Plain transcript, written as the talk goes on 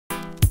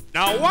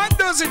Now what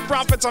does it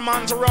profit a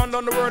man to run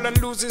down the world and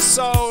lose his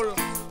soul?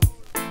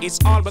 It's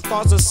all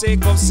because the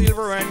sake of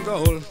silver and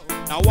gold.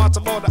 Now what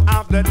about the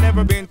half that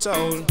never been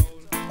told?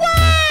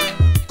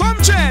 What? Come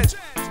change!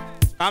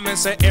 Come and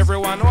say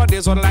everyone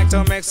nowadays would like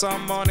to make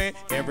some money.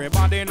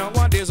 Everybody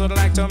nowadays would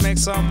like to make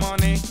some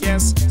money.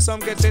 Yes,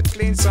 some get it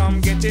clean, some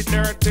get it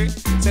dirty.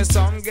 Say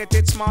some get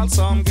it small,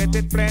 some get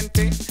it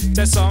plenty.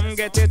 Say some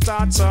get it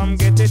hard, some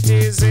get it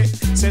easy.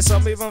 Say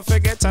some even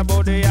forget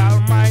about the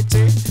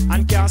Almighty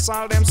and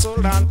cancel them soul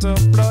down to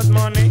blood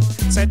money.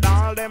 Said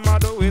all them a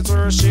do is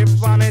worship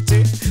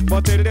vanity,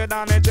 but till they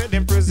done it,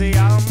 them praise the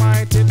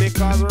Almighty.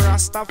 Because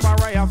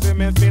Rastafari have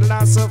me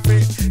philosophy.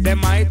 They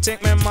might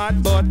think me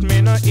mad, but me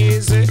not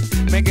easy.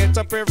 Me get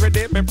up every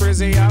day, me praise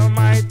the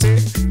Almighty.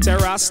 Say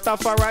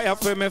Rastafari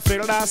have me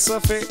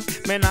philosophy.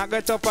 Me not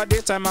get up at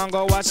the time and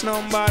go watch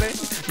nobody.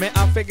 Me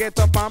have to get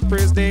up and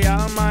praise the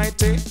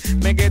Almighty.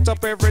 Me get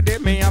up every day,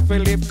 me have to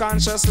live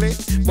consciously.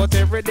 But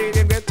every day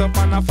they get up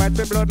and I fight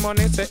with blood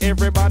money. Say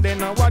everybody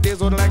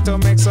nowadays would like to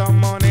make some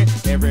money.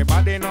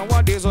 Everybody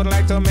nowadays would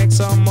like to make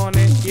some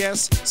money.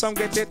 Yes, some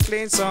get it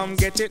clean, some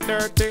get it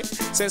dirty.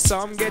 Say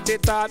some get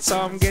it hard,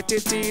 some get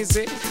it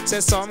easy.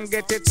 Say some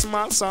get it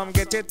small, some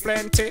get it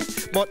plenty.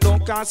 But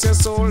don't cast your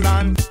soul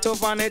and to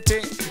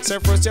vanity. Say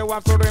first you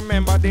have to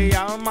remember the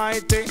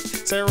Almighty.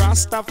 Say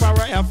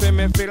Rastafari have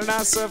me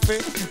philosophy.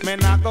 Me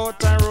not go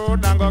to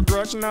road and go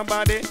grudge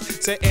nobody.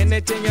 Say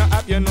anything you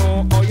have, you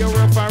know how you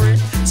work for it.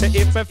 Say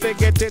if I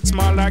forget it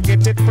small, I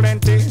get it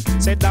plenty.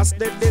 Say that's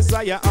the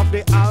desire of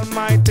the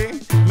Almighty.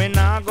 Me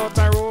not go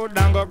to road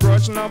and go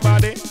grudge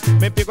nobody.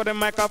 Me pick up the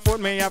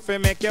microphone, me have to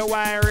make you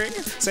wiring.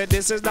 Say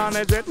this is down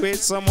the jet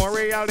with some more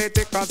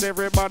reality. Cause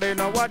everybody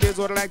nowadays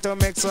would like to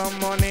make some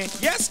money.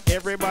 Yes,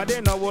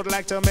 everybody know would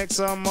like to make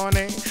some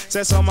money.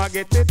 Say some a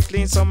get it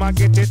clean, some a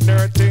get it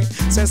dirty.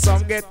 Say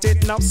some get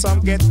it now, some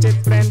get it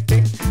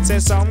plenty. Say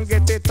some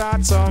get it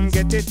hard, some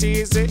get it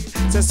easy.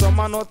 Say some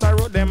a out the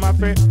road, them have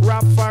to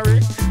rap for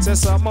it. Say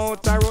some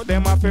out the road,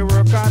 them have to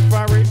work hard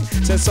for it.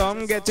 Say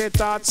some get it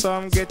hard,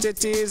 some get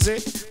it easy.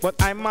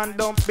 But I man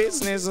don't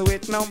business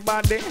with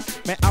nobody.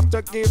 Me have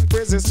to give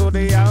praises to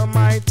the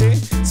Almighty.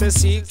 Say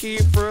seek ye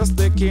first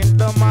the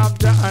kingdom of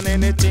Jah, and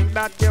anything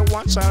that you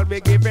want shall be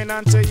given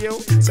unto you.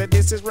 Say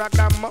this is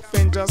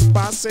ragamuffin just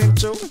passing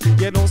through.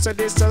 You know say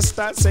this a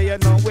style, say you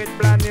know it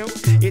brand new.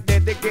 It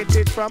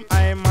dedicated from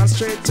I man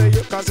straight to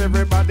you. Cause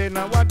everybody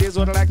nowadays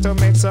would like to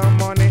make some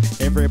money.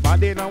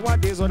 Everybody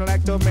nowadays would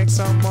like to make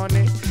some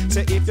money.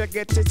 Say if you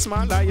get it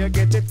smaller, you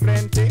get it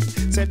plenty.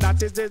 Say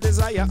that is the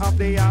desire of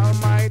the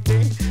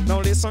Almighty. Now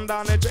listen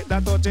down the track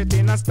that touch it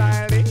in a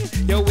styling.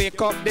 You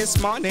wake up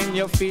this morning,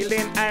 you're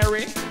feeling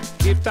irate.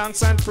 Give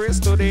thanks and praise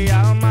to the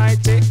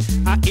Almighty.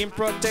 I Him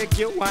protect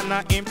you and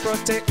I Him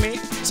protect me.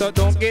 So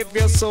don't give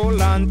your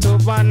soul unto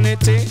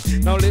vanity.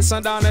 Now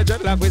listen down the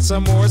jet like with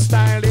some more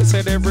style. They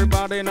said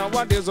everybody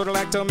nowadays would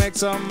like to make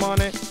some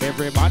money.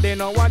 Everybody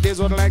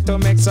nowadays would like to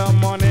make some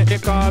money.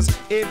 Because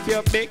if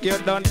you're big, you're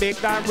done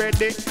big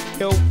already.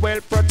 You're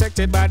well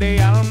protected by the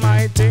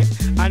Almighty.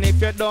 And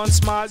if you're done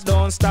small,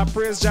 don't stop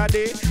praise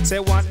Jadi. Say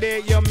one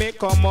day you may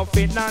come up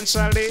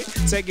financially.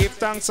 Say give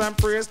thanks and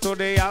praise to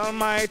the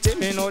Almighty.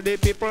 Me know the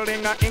people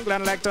in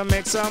England like to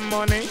make some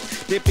money.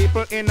 The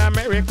people in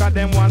America,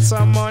 them want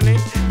some money.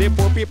 The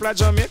poor people of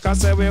Jamaica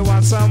say we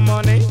want some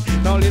money.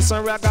 Now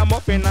listen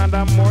ragamuffin and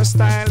I'm more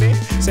styling.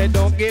 Say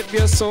don't give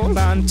your soul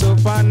unto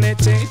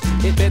vanity.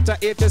 It better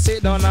if you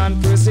sit down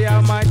and praise the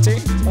Almighty.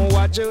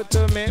 What you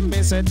to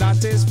me say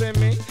that is for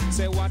me.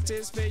 Say what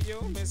is for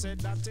you, me say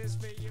that is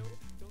for you.